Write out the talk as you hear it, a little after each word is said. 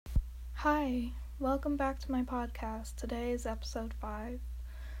Hi, welcome back to my podcast. Today is episode 5.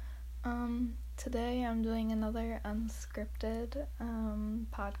 Today I'm doing another unscripted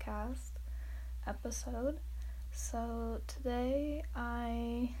podcast episode. So today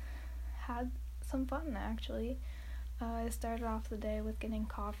I had some fun actually. I started off the day with getting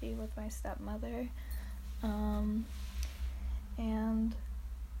coffee with my stepmother. And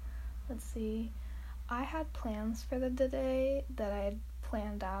let's see, I had plans for the day that I had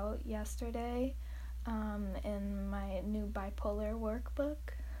planned out yesterday in my new bipolar workbook.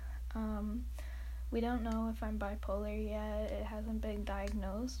 We don't know if I'm bipolar yet. It hasn't been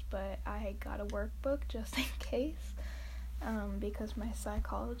diagnosed, but I got a workbook just in case because my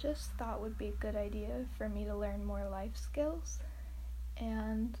psychologist thought it would be a good idea for me to learn more life skills.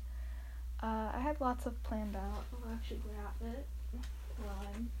 And I had lots of planned out. I'll actually grab it while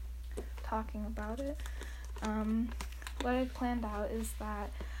I'm talking about it. What I planned out is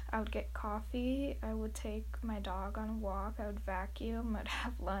that I would get coffee, I would take my dog on a walk, I would vacuum, I'd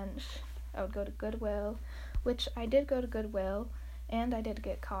have lunch, I would go to Goodwill, which I did go to Goodwill, and I did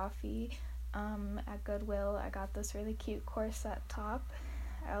get coffee. At Goodwill, I got this really cute corset top.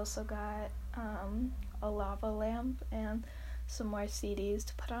 I also got a lava lamp and some more CDs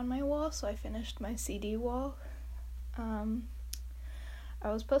to put on my wall, so I finished my CD wall. I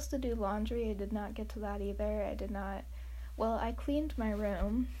was supposed to do laundry. I did not get to that either. I cleaned my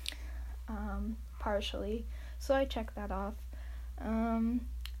room, partially, so I checked that off.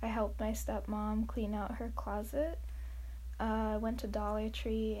 I helped my stepmom clean out her closet. I went to Dollar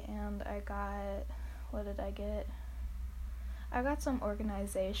Tree and what did I get? I got some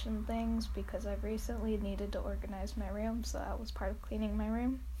organization things because I've recently needed to organize my room, so that was part of cleaning my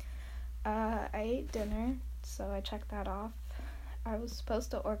room. I ate dinner, so I checked that off. I was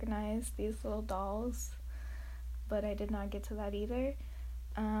supposed to organize these little dolls, but I did not get to that either.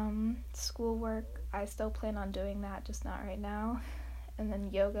 Schoolwork, I still plan on doing that, just not right now. And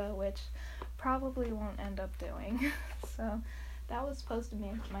then yoga, which probably won't end up doing. So that was supposed to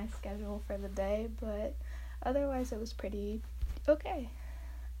make my schedule for the day, but otherwise it was pretty okay.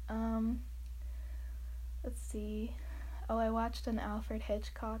 Let's see. I watched an Alfred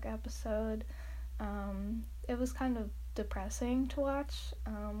Hitchcock episode. It was kind of depressing to watch,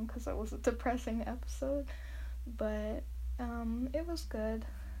 because it was a depressing episode, but it was good.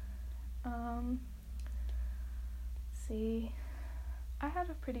 See, I had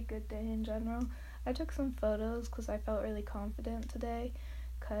a pretty good day in general. I took some photos because I felt really confident today,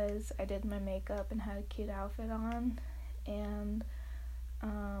 because I did my makeup and had a cute outfit on, and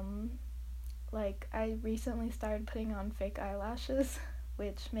I recently started putting on fake eyelashes,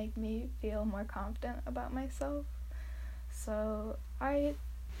 which make me feel more confident about myself. So I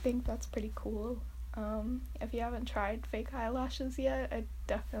think that's pretty cool. If you haven't tried fake eyelashes yet, I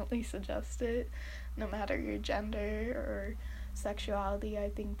definitely suggest it. No matter your gender or sexuality, I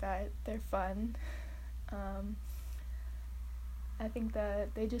think that they're fun. I think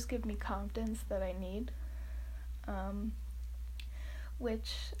that they just give me confidence that I need.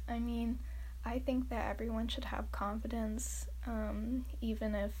 I think that everyone should have confidence,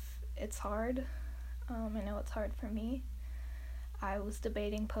 even if it's hard. I know it's hard for me. I was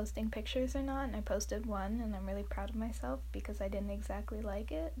debating posting pictures or not, and I posted one, and I'm really proud of myself because I didn't exactly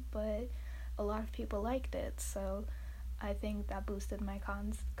like it, but a lot of people liked it, so I think that boosted my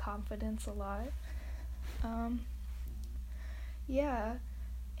confidence a lot. Yeah,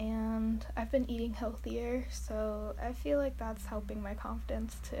 and I've been eating healthier, so I feel like that's helping my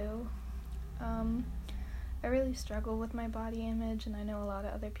confidence too. I really struggle with my body image, and I know a lot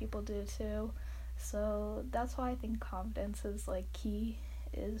of other people do too. So that's why I think confidence is key,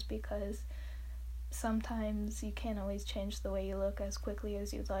 is because sometimes you can't always change the way you look as quickly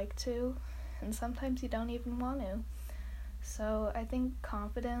as you'd like to, and sometimes you don't even want to. So I think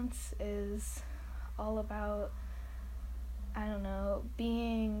confidence is all about,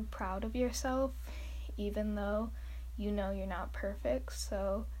 being proud of yourself, even though you know you're not perfect.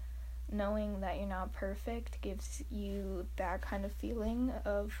 So knowing that you're not perfect gives you that kind of feeling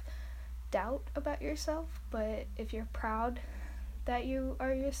of doubt about yourself, but if you're proud that you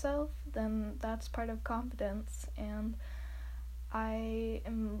are yourself, then that's part of confidence. And I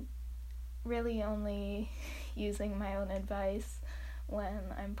am really only using my own advice when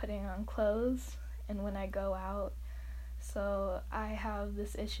I'm putting on clothes and when I go out. So I have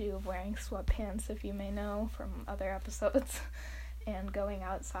this issue of wearing sweatpants, if you may know from other episodes, and going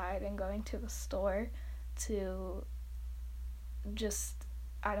outside and going to the store to just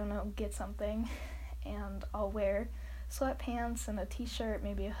get something, and I'll wear sweatpants and a t-shirt,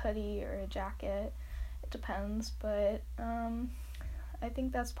 maybe a hoodie or a jacket. It depends, but I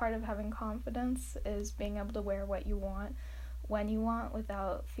think that's part of having confidence, is being able to wear what you want when you want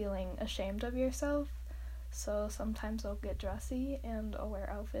without feeling ashamed of yourself. So sometimes I'll get dressy and I'll wear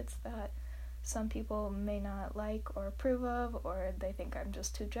outfits that some people may not like or approve of, or they think I'm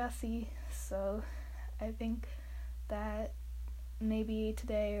just too dressy. So I think that maybe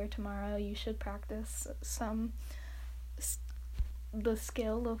today or tomorrow you should practice the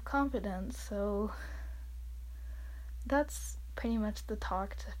skill of confidence. So that's pretty much the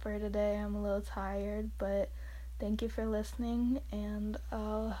talk for today. I'm a little tired, but thank you for listening, and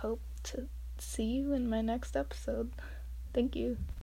I'll hope to see you in my next episode. Thank you.